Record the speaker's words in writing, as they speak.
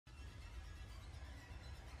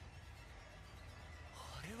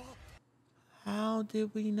How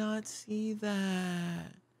did we not see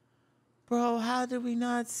that? Bro, how did we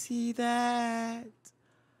not see that?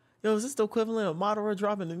 Yo, is this the equivalent of Madara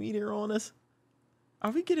dropping the meteor on us?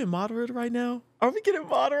 Are we getting Madara right now? Are we getting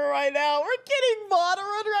Madara right now? We're getting Madara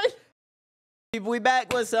right now. People, we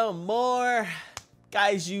back with some more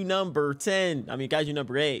Kaiju number 10. I mean, Kaiju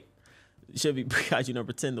number 8. It should be Kaiju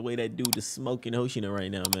number 10, the way that dude is smoking Hoshina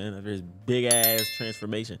right now, man. After his big-ass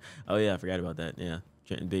transformation. Oh, yeah, I forgot about that. Yeah,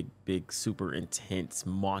 big, super intense,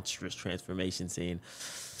 monstrous transformation scene.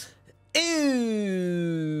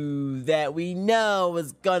 Ooh, that we know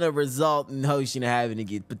is gonna result in Hoshina having to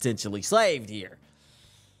get potentially slaved here.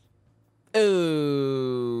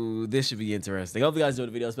 Ooh, this should be interesting. Hope you guys enjoyed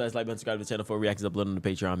the video. Smash like button, subscribe to the channel for reactions uploaded on the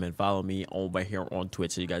Patreon, man. Follow me over here on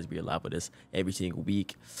Twitch so you guys be alive with this every single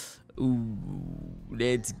week. Ooh,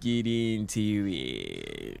 let's get into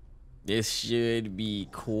it. This should be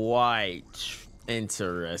quite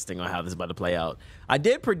interesting on how this is about to play out. I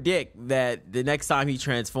did predict that the next time he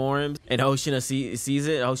transforms and Hoshina sees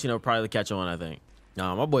it, Hoshina will probably catch on, I think.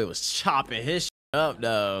 No, my boy was chopping his shit up,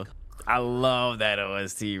 though. I love that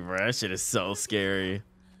OST, bro. That shit is so scary.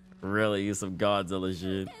 Really use some Godzilla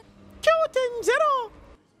shit.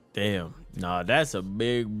 Damn. Nah, that's a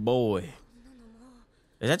big boy.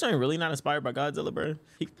 Is that joint really not inspired by Godzilla, bro?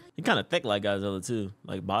 He kind of thick like Godzilla, too.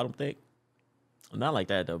 Like, bottom thick. Not like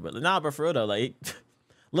that, though, bro. Nah, but for real, though, like,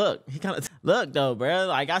 look, he kind of, look, though, bro.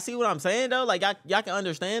 Like, I see what I'm saying, though. Like, y'all can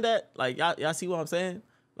understand that. Like, y'all see what I'm saying?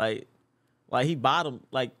 Like he bottom,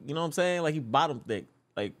 like, you know what I'm saying? Like, he bottom thick.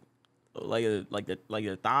 Like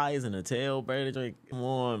the thighs and the tail, bro. Come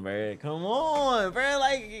on, bro. Come on, bro.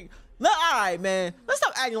 Like, look, all right, man. Let's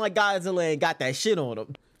stop acting like Godzilla ain't got that shit on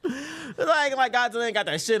him. like Godzilla ain't got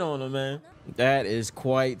that shit on him, man. That is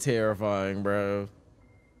quite terrifying, bro.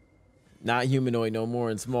 Not humanoid no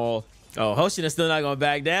more and small. Oh, Hoshina's still not gonna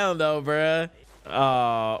back down though, bruh.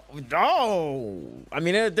 Oh, I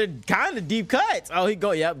mean they're kind of deep cuts. Oh,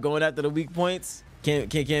 going after the weak points.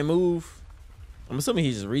 Can't move. I'm assuming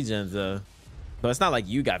he just regens though, but it's not like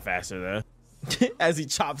you got faster though. As he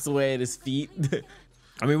chops away at his feet.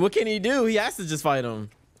 I mean, what can he do? He has to just fight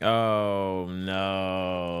him. Oh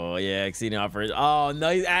no, yeah, exceeding operation. Oh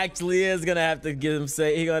no, he actually is gonna have to get him.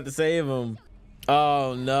 He gonna have to save him.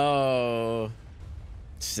 Oh no.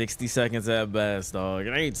 60 seconds at best, dog.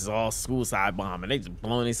 They just all suicide bombing. They just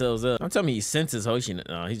blowing themselves up. Don't tell me he senses Hoshina.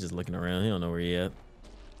 No, he's just looking around. He don't know where he at.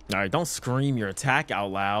 All right, don't scream your attack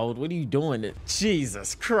out loud. What are you doing?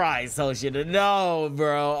 Jesus Christ, Hoshina. No,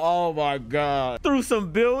 bro. Oh my God. Through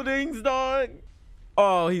some buildings, dog.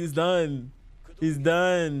 Oh, he's done. He's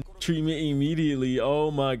done. Treatment immediately. Oh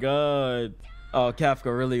my God. Oh, KAFKA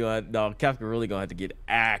really gonna have to get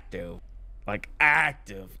active. Like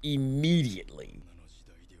active immediately.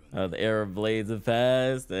 The era of blades have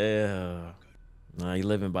passed. Yeah. Nah, he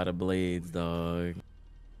living by the blades, dog.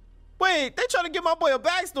 Wait, they trying to give my boy a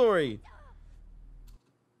backstory.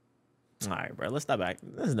 All right, bro. Let's stop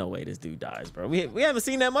acting. There's no way this dude dies, bro. We haven't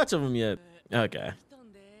seen that much of him yet. Okay.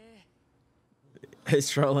 It's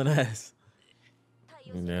trolling us.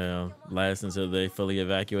 Yeah. Last until they fully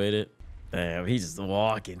evacuated. Damn, he's just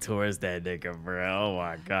walking towards that nigga, bro. Oh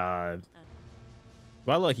my God.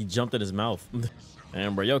 Why look, he jumped in his mouth.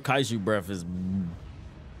 Damn, bro, your Kaiju breath is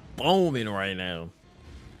booming right now.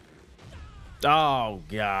 Oh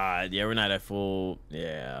God, yeah, we're not at full.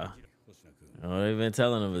 Yeah, oh, they've been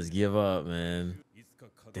telling him is give up, man.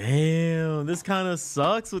 Damn, this kind of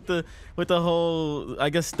sucks with the whole, I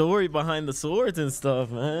guess, story behind the swords and stuff,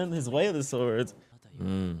 man. His way of the swords.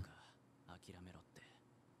 No,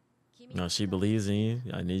 she believes in you.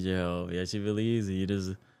 I need your help. Yeah, she believes in you. There's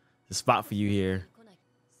a spot for you here.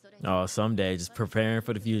 Oh, someday, just preparing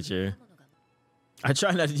for the future. I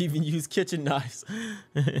try not to even use kitchen knives.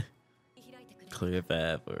 Clear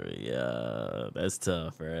path for it. Yeah, that's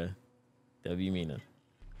tough, bro. W Mina.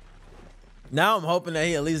 Now I'm hoping that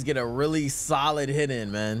he at least get a really solid hit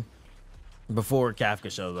in, man, before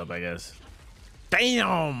KAFKA shows up, I guess.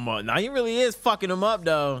 Damn! Now he really is fucking him up,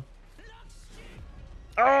 though.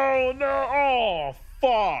 Oh no! Oh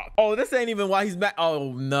fuck! Oh, this ain't even why he's back.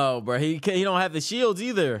 Oh no, bro. He don't have the shields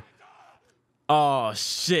either. Oh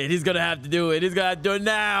shit! He's gonna have to do it. He's gonna have to do it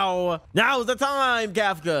now. Now's the time,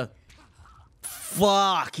 KAFKA.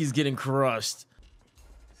 Fuck! He's getting crushed.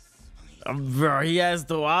 Bro, he has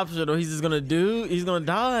no option, or he's gonna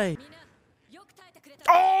die.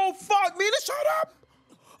 Oh fuck! Mina, shut up!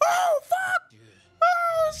 Oh fuck!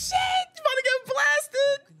 Oh shit! You about to get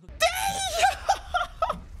blasted?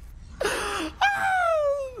 Damn!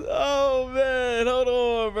 Oh man, hold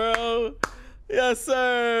on, bro. Yes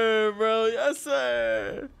sir, bro. Yes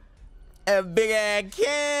sir. A big ass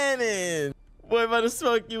cannon. Boy, about to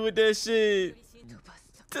smoke you with that shit.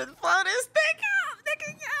 Blow this thing up,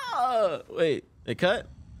 nigga. Yo. Wait, it cut?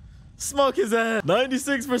 Smoke his ass.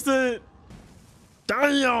 96%.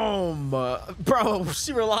 Damn. Bro,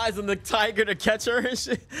 she relies on the tiger to catch her and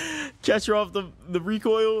shit. Catch her off the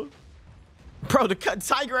recoil. Bro, the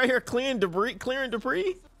tiger right here clearing debris.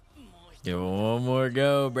 Give it one more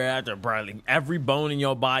go, bro. After probably every bone in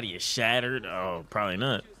your body is shattered. Oh, probably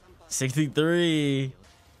not. 63.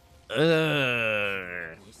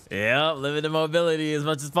 Yep, limited mobility as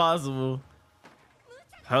much as possible.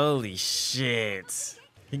 Holy shit.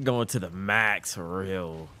 He going to the max for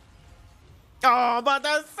real. Oh, I'm about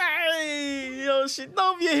to say. Yo,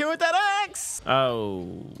 Shinomia here with that axe.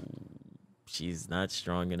 Oh, she's not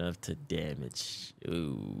strong enough to damage.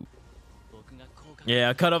 Ooh.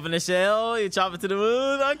 Yeah, cut open the shell. You chop it to the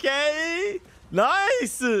moon. Okay.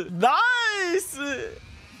 Nice. Nice.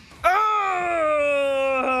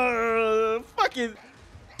 Fucking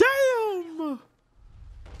damn.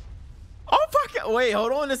 Oh, fucking. Wait,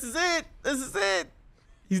 hold on. This is it. This is it.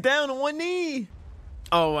 He's down on one knee.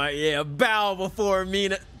 Oh, my. Yeah. Bow before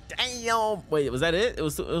Mina. Damn. Wait, was that it? It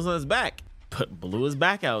was on his back. Blew his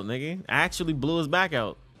back out, nigga. Actually blew his back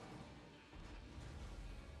out.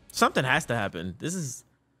 Something has to happen.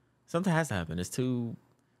 Something has to happen. It's too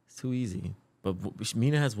easy. But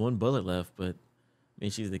Mina has one bullet left, but I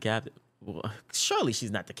mean, she's the captain. Well, surely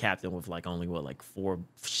she's not the captain with like only what, like 4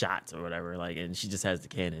 shots or whatever. Like, and she just has the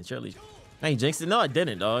cannon. Surely. I ain't jinxed it. No, I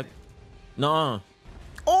didn't, dog. No.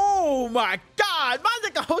 Oh my God, my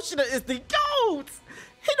nigga Hoshina is the GOAT.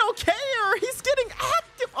 He don't care. He's getting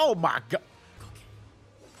active. Oh my God.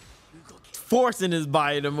 Forcing his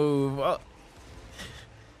body to move.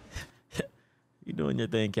 You doing your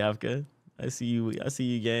thing, KAFKA. I see you. I see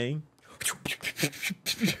you, gang.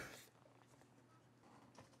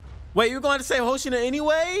 Wait, you're going to say Hoshina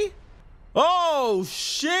anyway? Oh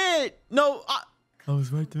shit! No, I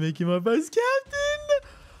was right to make you my vice captain.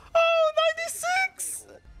 Oh, 96.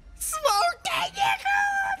 Smoke that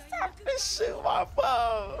nigga. Stop this shoot my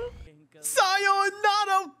phone.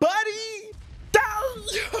 Sayonara, buddy. Down.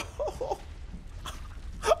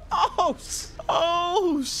 Oh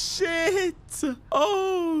shit.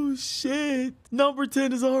 Oh shit. Number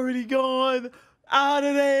 10 is already gone. Out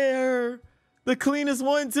of there. The cleanest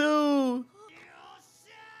one too.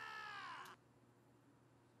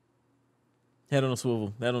 Head on a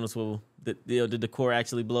swivel. Head on a swivel. Did the core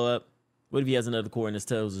actually blow up? What if he has another core in his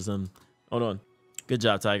toes or something? Hold on. Good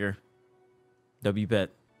job, Tiger. W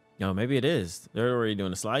bet. Yo, maybe it is. They're already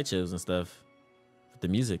doing the slideshows and stuff. With the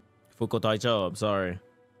music. Fuko Taicho, I'm sorry.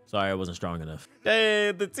 Sorry, I wasn't strong enough.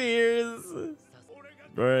 Hey, the tears.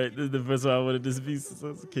 Right, this is the first time I wanted this piece since I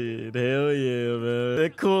was a kid. Hell yeah, man. They're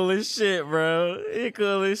cool as shit, bro. They're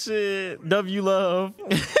cool as shit. W love.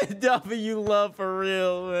 W love for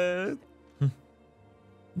real, man.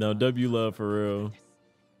 No, W love for real.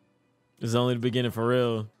 It's only the beginning for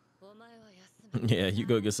real. Yeah, you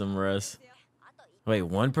go get some rest. Wait,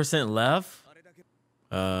 1% left?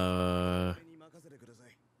 I'm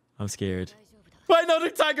scared. Wait, no, the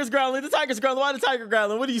tiger's growling. The tiger's growling. Why the tiger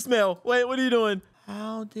growling? What do you smell? Wait, what are you doing?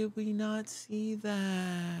 How did we not see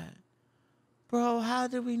that? Bro, how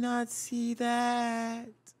did we not see that?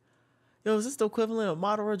 Yo, is this the equivalent of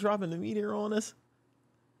Madara dropping the meteor on us?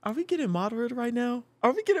 Are we getting Madara right now?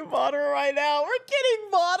 Are we getting Madara right now? We're getting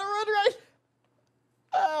Madara right now.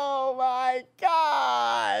 Oh my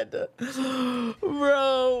God.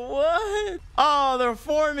 Bro, what? Oh, they're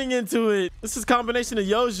forming into it. This is a combination of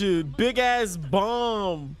Yoju. Big ass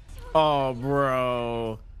bomb. Oh,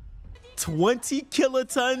 bro. 20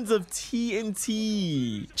 kilotons of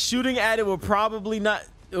TNT. Shooting at it will probably not.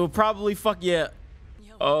 It will probably fuck. Yeah.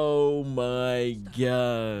 Oh my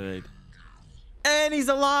God. And he's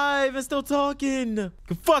alive and still talking.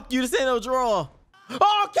 Fuck you. This ain't no draw.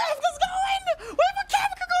 Oh, KAFKA's going. What is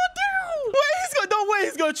KAFKA gonna do? Wait, he's gonna. No way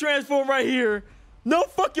he's gonna transform right here. No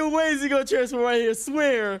fucking way is he gonna transform right here.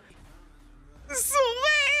 Swear. Swear.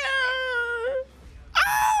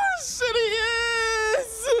 Oh shit, he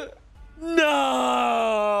is.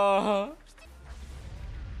 No.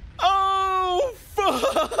 Oh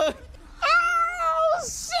fuck. Oh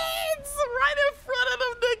shit. Right in front of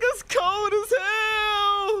them niggas, cold as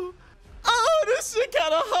hell. Oh, this shit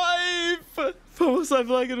kind of hype. Almost I'm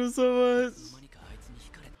liking him so much.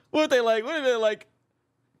 What they like? What are they like?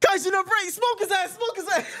 Kaiju no break. Smoke his ass. Smoke his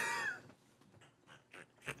ass.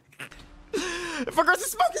 If I to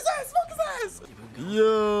smoke his ass. Smoke his ass.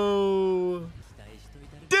 Yo.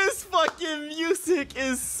 This fucking music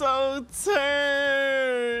is so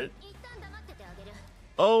turned.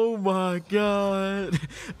 Oh my God.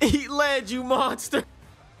 Eat lead, you monster.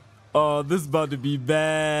 Oh, this is about to be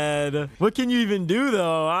bad. What can you even do,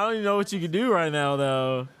 though? I don't even know what you can do right now,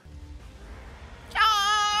 though.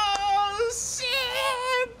 Oh, shit!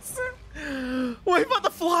 Wait, he about to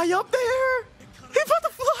fly up there? He about to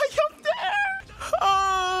fly up there?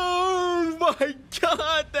 Oh, my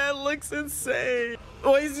God. That looks insane.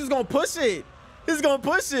 Oh, he's just going to push it. He's going to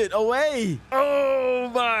push it away. Oh,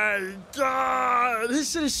 my God.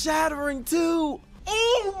 This shit is shattering, too.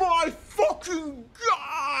 Oh my fucking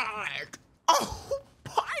God! Oh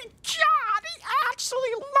my God! He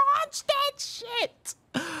actually launched that shit!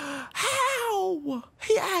 How?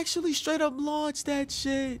 He actually straight up launched that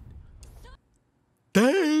shit.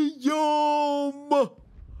 Damn!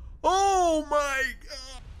 Oh my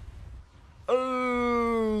God!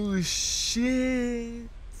 Oh shit!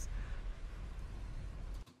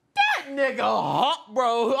 That nigga hot,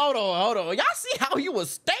 bro. Hold on. Y'all see how he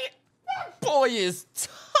was staying? That boy is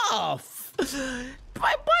tough.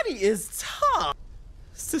 My buddy is tough.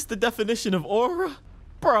 Is this the definition of aura?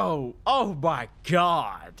 Bro, oh my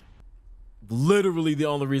God. Literally the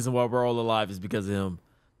only reason why we're all alive is because of him.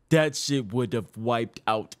 That shit would have wiped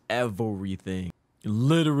out everything.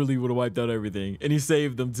 Literally would have wiped out everything. And he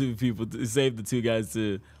saved them two people. He saved the two guys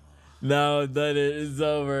too. Now that it is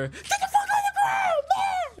over. Get the fuck on the ground,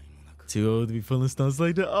 man! Too old to be pulling stunts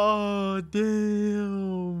like that. Oh,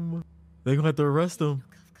 damn. They're gonna have to arrest him.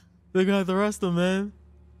 They're gonna have to arrest him, man.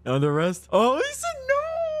 Under arrest? Oh, he said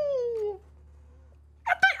no!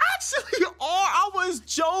 They actually are. I was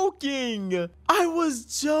joking. I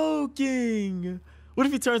was joking. What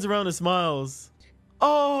if he turns around and smiles?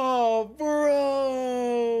 Oh,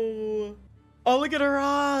 bro. Oh, look at her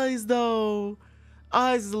eyes, though.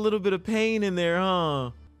 Eyes is a little bit of pain in there,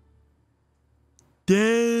 huh?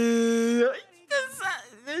 Damn.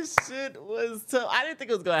 This shit was tough. I didn't think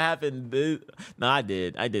it was gonna happen. No, I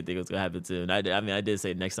did. I did think it was gonna happen too. And I mean, I did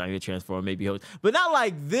say next time you transform, maybe but not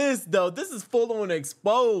like this though. This is full on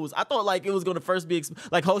exposed. I thought like it was gonna first be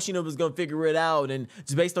like Hoshina was gonna figure it out, and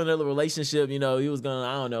just based on their relationship, you know, he was gonna,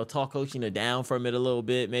 I don't know, talk Hoshina down from it a little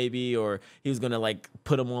bit maybe, or he was gonna like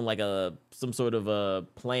put him on like some sort of a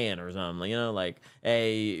plan or something. You know, like,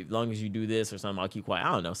 hey, as long as you do this or something, I'll keep quiet.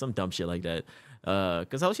 I don't know, some dumb shit like that.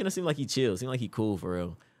 Cause Hoshina seemed like he chill, seemed like he cool for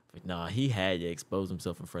real. But nah, he had to expose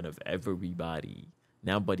himself in front of everybody.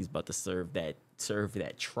 Now Buddy's about to serve that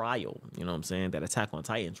trial. You know what I'm saying? That Attack on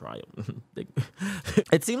Titan trial.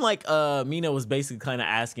 It seemed like Mina was basically kind of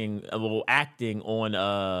acting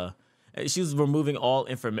on she was removing all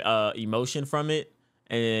emotion from it,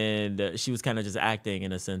 and she was kind of just acting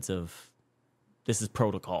in a sense of, this is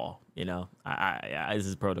protocol, you know. This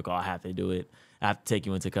is protocol. I have to do it. I have to take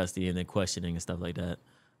you into custody and then questioning and stuff like that.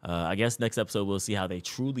 I guess next episode we'll see how they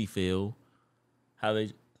truly feel. How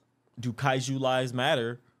they do Kaiju lives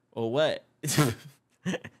matter or what? All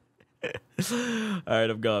right,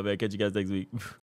 I'm gone, man. Catch you guys next week.